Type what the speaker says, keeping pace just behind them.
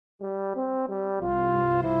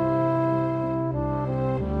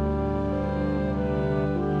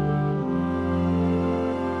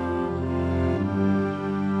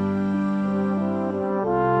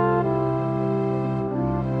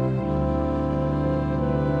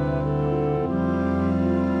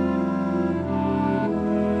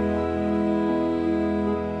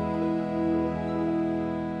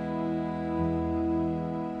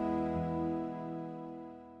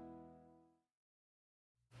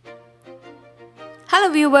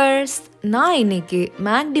Hello viewers, நான் இன்னைக்கு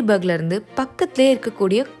மேக்டிபர்க்லேருந்து பக்கத்துலேயே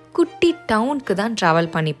இருக்கக்கூடிய குட்டி டவுனுக்கு தான் ட்ராவல்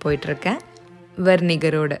பண்ணி போயிட்டுருக்கேன்,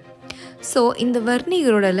 வெர்னிகரோடு. ஸோ இந்த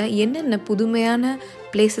வெர்னிகரோடில் என்னென்ன புதுமையான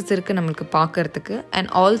பிளேசஸ் இருக்குது நம்மளுக்கு பார்க்குறதுக்கு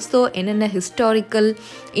அண்ட் ஆல்சோ என்னென்ன ஹிஸ்டாரிக்கல்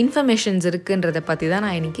இன்ஃபர்மேஷன்ஸ் இருக்குன்றதை பற்றி தான்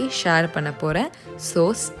நான் இன்றைக்கி ஷேர் பண்ண போகிறேன். So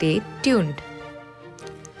stay tuned.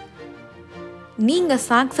 நீங்கள்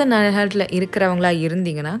சாக்சன் அன்ஹால்ட்டில் இருக்கிறவங்களா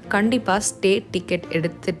இருந்தீங்கன்னா கண்டிப்பாக ஸ்டேட் டிக்கெட்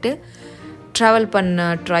எடுத்துகிட்டு ட்ராவல் பண்ண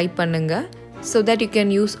ட்ரை பண்ணுங்கள். So that you can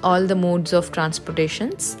use all the modes of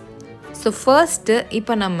transportations. So first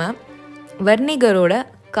இப்போ நம்ம வெர்னிகரோட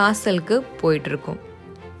காசலுக்கு போயிட்டுருக்கோம்.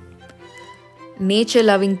 நேச்சர்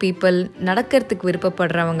லவ்விங் பீப்புள், நடக்கிறதுக்கு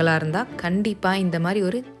விருப்பப்படுறவங்களாக இருந்தால் கண்டிப்பாக இந்த மாதிரி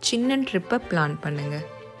ஒரு சின்ன ட்ரிப்பை பிளான் பண்ணுங்கள்.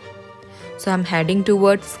 So I'm heading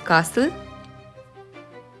towards castle.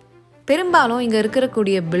 பெரும்பாலும் இங்கே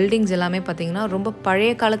இருக்கக்கூடிய பில்டிங்ஸ் எல்லாமே பார்த்திங்கன்னா ரொம்ப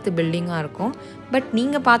பழைய காலத்து பில்டிங்காக இருக்கும். பட்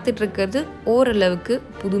நீங்கள் பார்த்துட்ருக்கிறது ஓரளவுக்கு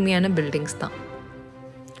புதுமையான பில்டிங்ஸ் தான்.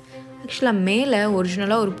 ஆக்சுவலாக மேலே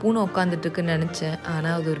ஒரிஜினலாக ஒரு பூனை உட்காந்துட்டுருக்குன்னு நினச்சேன்,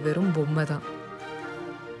 ஆனால் அது ஒரு வெறும் பொம்மை தான்.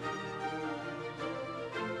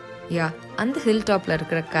 அந்த ஹில் டாப்பில்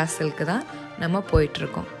இருக்கிற கேசலுக்கு தான் நம்ம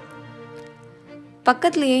போயிட்டுருக்கோம்.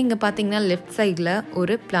 பக்கத்துலேயே இங்கே பார்த்தீங்கன்னா லெஃப்ட் சைடில்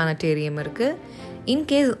ஒரு பிளானட்டேரியம் இருக்குது.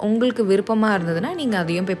 இன்கேஸ் உங்களுக்கு விருப்பமாக இருந்ததுன்னா நீங்கள்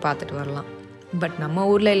அதையும் போய் பார்த்துட்டு வரலாம். பட் நம்ம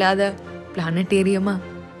ஊரில் இல்லாத பிளானட்டேரியமா?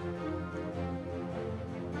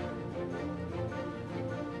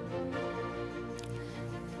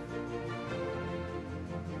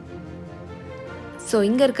 ஸோ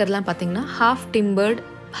இங்கே இருக்கிறதுலாம் பார்த்தீங்கன்னா ஹாஃப் டிம்பர்டு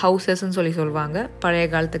ஹவுசஸ்ன்னு சொல்லுவாங்க, பழைய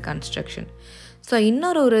காலத்து கன்ஸ்ட்ரக்ஷன். ஸோ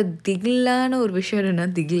இன்னொரு திகிலான ஒரு விஷயம் என்னென்னா,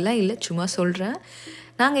 திகிலாம் இல்லை, சும்மா சொல்கிறேன்.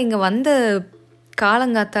 நாங்கள் இங்கே வந்த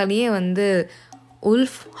காலங்காத்தாலேயே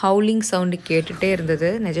உல்ஃப் ஹவுலிங் சவுண்டு கேட்டுகிட்டே இருந்தது.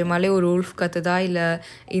 நிஜமாலே ஒரு உல்ஃப் கத்துதா இல்லை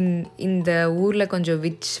இந்த ஊரில் கொஞ்சம்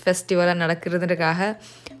விச் ஃபெஸ்டிவலாக நடக்கிறதுக்காக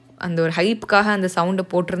அந்த ஒரு ஹைப்புக்காக அந்த சவுண்டை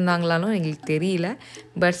போட்டிருந்தாங்களாலும் எங்களுக்கு தெரியல.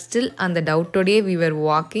 பட் ஸ்டில் அந்த டவுட்டோடையே we were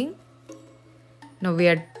walking. Now we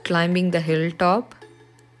are climbing the hilltop.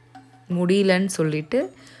 முடியலன்னு சொல்லிட்டு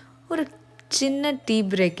ஒரு சின்ன டீ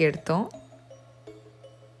பிரேக் எடுத்தோம்.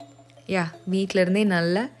 வீட்டிலருந்தே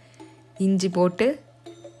நல்லா இஞ்சி போட்டு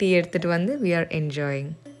டீ எடுத்துகிட்டு வந்து we are enjoying.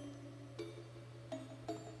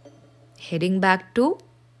 Heading back to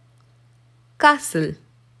castle.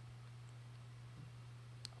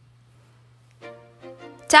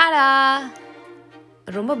 Tata!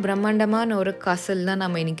 ரொம்ப பிரம்மாண்டமான ஒரு காசல் தான்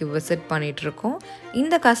நம்ம இன்றைக்கி விசிட் பண்ணிகிட்ருக்கோம்.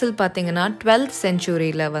 இந்த காசல் பார்த்திங்கன்னா 12th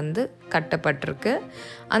செஞ்சுரியில் கட்டப்பட்டிருக்கு.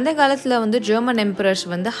 அந்த காலத்தில் ஜெர்மன் எம்பரர்ஸ்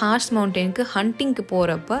ஹார்ஸ் மவுண்டனுக்கு ஹண்டிங்க்கு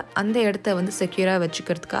போகிறப்ப அந்த இடத்த செக்யூராக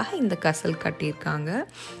வச்சுக்கிறதுக்காக இந்த காசல் கட்டியிருக்காங்க.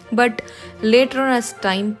 But later on us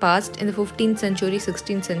time past இந்த 15th செஞ்சுரி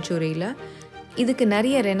 16th செஞ்சுரியில் இதுக்கு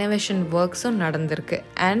நிறைய ரெனோவேஷன் ஒர்க்ஸும் நடந்திருக்கு.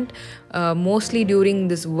 And mostly during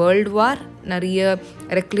this world war நிறைய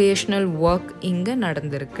ரெக்ரியேஷனல் ஒர்க் இங்கே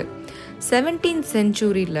நடந்திருக்கு. 17th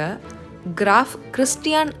செஞ்சுரியில் கிராஃப்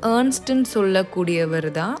கிறிஸ்டியான் ஏர்ன்ஸ்ட்னு சொல்லக்கூடியவர்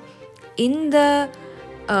தான் இந்த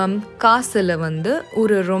காசில்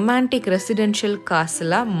ஒரு ரொமான்டிக் ரெசிடென்ஷியல்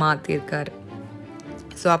காசிலாக மாற்றிருக்காரு.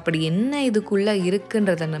 ஸோ அப்படி என்ன இதுக்குள்ளே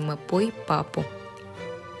இருக்குன்றதை நம்ம போய் பார்ப்போம்.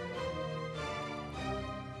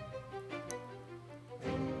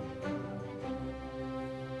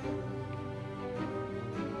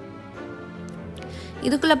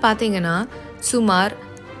 இதுக்குள்ளே பார்த்தீங்கன்னா சுமார்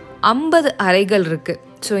 50 அறைகள் இருக்குது.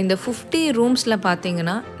 ஸோ இந்த 50 ரூம்ஸில்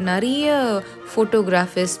பார்த்தீங்கன்னா நிறைய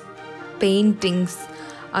ஃபோட்டோகிராஃபிஸ், பெயிண்டிங்ஸ்,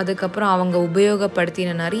 அதுக்கப்புறம் அவங்க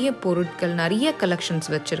உபயோகப்படுத்தின நிறைய பொருட்கள், நிறைய கலெக்ஷன்ஸ்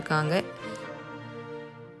வச்சுருக்காங்க.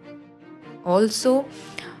 ஆல்சோ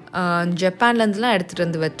ஜப்பான்லேருந்துலாம் எடுத்துகிட்டு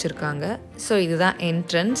வந்து வச்சுருக்காங்க. ஸோ இதுதான்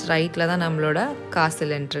என்ட்ரன்ஸ். ரைட்டில் தான் நம்மளோட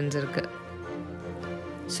காசல் என்ட்ரன்ஸ் இருக்குது.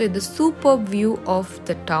 ஸோ இது super view of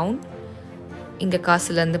the down இங்கே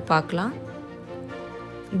காசுலேருந்து பார்க்கலாம்.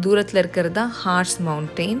 தூரத்தில் இருக்கிறது தான் ஹார்ஸ்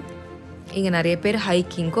மவுண்டைன். இங்கே நிறைய பேர்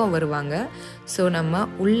ஹைக்கிங்க்கும் வருவாங்க. ஸோ நம்ம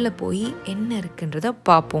உள்ளே போய் என்ன இருக்குன்றதை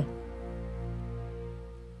பார்ப்போம்.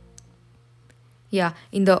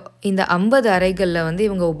 இந்த 50 அறைகளில்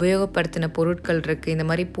இவங்க உபயோகப்படுத்தின பொருட்கள் இருக்குது. இந்த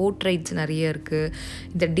மாதிரி போர்ட்ரைட்ஸ் நிறைய இருக்குது.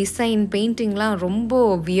 இந்த டிசைன் பெயிண்டிங்லாம் ரொம்ப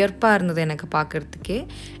வியர்ப்பாக இருந்தது எனக்கு பார்க்குறதுக்கே.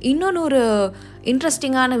 இன்னொன்று ஒரு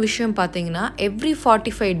இன்ட்ரெஸ்டிங்கான விஷயம் பார்த்தீங்கன்னா, எவ்ரி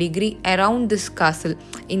 45 டிகிரி அரவுண்ட் திஸ் காசில்,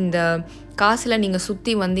 இந்த காசில் நீங்கள்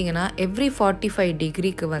சுற்றி வந்தீங்கன்னா எவ்ரி 45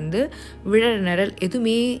 டிகிரிக்கு விழற நிழல்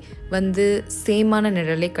எதுவுமே சேமான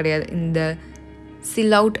நிழலே கிடையாது. இந்த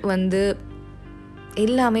சில் அவுட்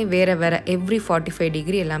எல்லாமே வேறு வேறு, எவ்ரி 45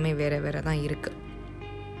 டிகிரி எல்லாமே வேறு வேறு தான் இருக்குது.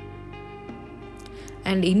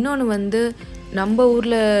 அண்ட் இன்னொன்று நம்ம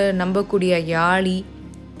ஊரில் நம்பக்கூடிய யாழி,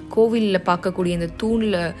 கோவிலில் பார்க்கக்கூடிய இந்த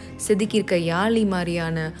தூணில் செதுக்கியிருக்க யாழி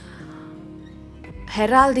மாதிரியான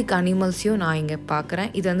ஹெரால்டிக் அனிமல்ஸையும் நான் இங்கே பார்க்குறேன்.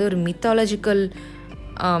 இது வந்து ஒரு மித்தாலஜிக்கல்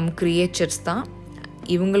க்ரியேச்சர்ஸ் தான்.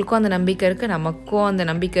 இவங்களுக்கும் அந்த நம்பிக்கை இருக்குது, நமக்கும் அந்த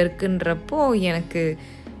நம்பிக்கை இருக்குன்றப்போ எனக்கு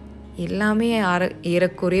எல்லாமே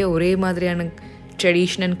ஏறக்குறைய ஒரே மாதிரியான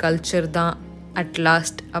ட்ரெடிஷன் அண்ட் கல்ச்சர் தான் அட்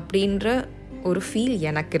லாஸ்ட் அப்படின்ற ஒரு ஃபீல்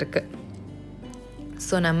எனக்கு இருக்குது.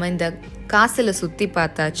 ஸோ நம்ம இந்த காசில் சுற்றி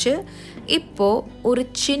பார்த்தாச்சு. இப்போது ஒரு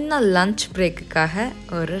சின்ன லன்ச் பிரேக்குக்காக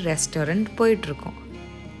ஒரு ரெஸ்டாரண்ட் போயிட்டுருக்கோம்.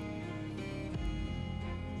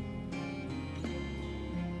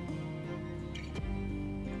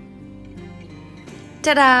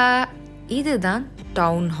 டடா, இதுதான்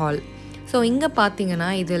டவுன் ஹால். ஸோ இங்கே பார்த்தீங்கன்னா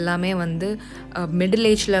இது எல்லாமே வந்து மிடில்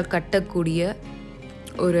ஏஜில் கட்டக்கூடிய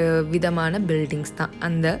ஒரு விதமான பில்டிங்ஸ் தான்.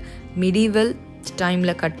 அந்த மிடிவல்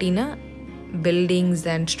டைமில் கட்டின பில்டிங்ஸ்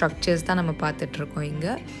அண்ட் ஸ்ட்ரக்சர்ஸ் தான் நம்ம பார்த்துட்ருக்கோம்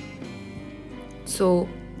இங்கே. ஸோ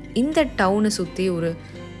இந்த டவுனை சுற்றி ஒரு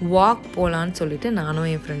வாக் போகலான்னு சொல்லிட்டு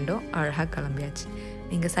நானும் என் ஃப்ரெண்டும் அழகாக கிளம்பியாச்சு.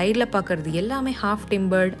 நீங்கள் சைடில் பார்க்குறது எல்லாமே ஹாஃப்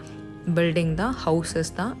டிம்பர்ட் பில்டிங் தான்,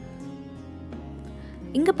 ஹவுசஸ் தான்.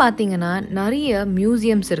 இங்கே பார்த்தீங்கன்னா நிறைய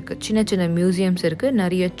மியூசியம்ஸ் இருக்குது, சின்ன சின்ன மியூசியம்ஸ் இருக்குது,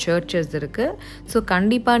 நிறைய சர்ச்சஸ் இருக்குது. ஸோ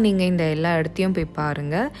கண்டிப்பாக நீங்கள் இந்த எல்லா இடத்தையும் போய்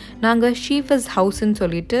பாருங்கள். நாங்கள் ஷீஃபஸ் ஹவுஸ்ன்னு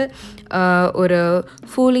சொல்லிட்டு ஒரு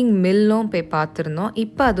ஃபூலிங் மில்லும் போய் பார்த்துருந்தோம்.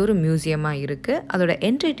 இப்போ அது ஒரு மியூசியமாக இருக்குது. அதோட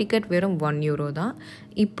என்ட்ரி டிக்கெட் வெறும் €1 தான்.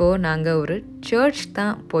 இப்போது நாங்கள் ஒரு சர்ச்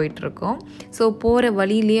தான் போயிட்டுருக்கோம். ஸோ போகிற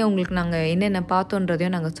வழியிலேயே உங்களுக்கு நாங்கள் என்னென்ன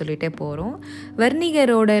பார்த்தோன்றதையும் நாங்கள் சொல்லிகிட்டே போகிறோம்.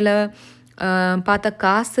 வெர்னிகரோடில் பார்த்த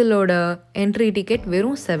காசலோட என்ட்ரி டிக்கெட்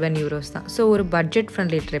வெறும் €7 தான். ஸோ ஒரு பட்ஜெட்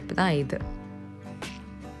ஃப்ரெண்ட்லி ட்ரிப் தான் இது.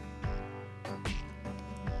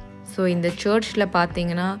 ஸோ இந்த சர்ச்சில்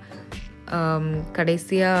பார்த்தீங்கன்னா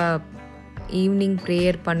கடைசியாக ஈவினிங்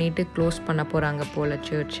ப்ரேயர் பண்ணிவிட்டு க்ளோஸ் பண்ண போகிறாங்க போல்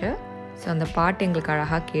சர்ச்சை. ஸோ அந்த பாட்டு எங்களுக்கு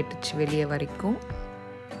அழகாக கேட்டுச்சு வெளியே வரைக்கும்.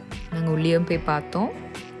 நாங்கள் உள்ளேயும் போய் பார்த்தோம்.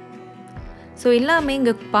 ஸோ எல்லாமே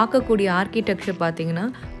இங்கே பார்க்கக்கூடிய ஆர்கிடெக்சர் பார்த்திங்கன்னா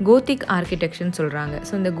கோத்திக் ஆர்கிடெக்சர்னு சொல்கிறாங்க.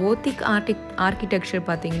 ஸோ இந்த கோத்திக் ஆர்கிடெக்சர்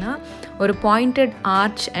பார்த்திங்கன்னா ஒரு pointed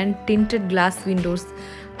arch and tinted class Windows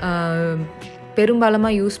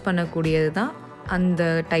பெரும்பாலமாக use பண்ணக்கூடியது தான்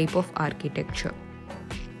அந்த டைப் ஆஃப் ஆர்கிடெக்சர்.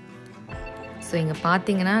 ஸோ இங்கே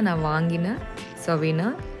பார்த்திங்கன்னா நான் வாங்கின சவினா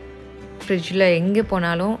ஃப்ரிட்ஜில் எங்கே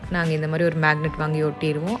போனாலும் நாங்கள் இந்த மாதிரி ஒரு மேக்னெட் வாங்கி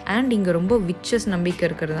ஒட்டிடுவோம். அண்ட் இங்கே ரொம்ப விச்சஸ் நம்பிக்கை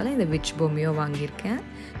இருக்கிறதுனால இந்த விச் பொம்மையோ வாங்கியிருக்கேன்.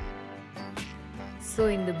 So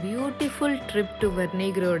in the beautiful trip to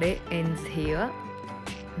Wernigerode ends here.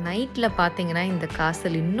 நைட்டில் பார்த்தீங்கன்னா இந்த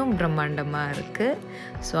காசல் இன்னும் பிரம்மாண்டமாக இருக்குது.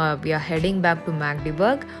 So we are heading back to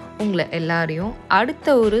Magdeburg. உங்களை எல்லாரையும்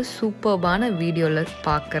அடுத்த ஒரு சூப்பர்பான வீடியோவில்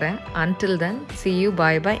பார்க்குறேன். Until then, see you,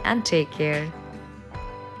 bye bye and take care.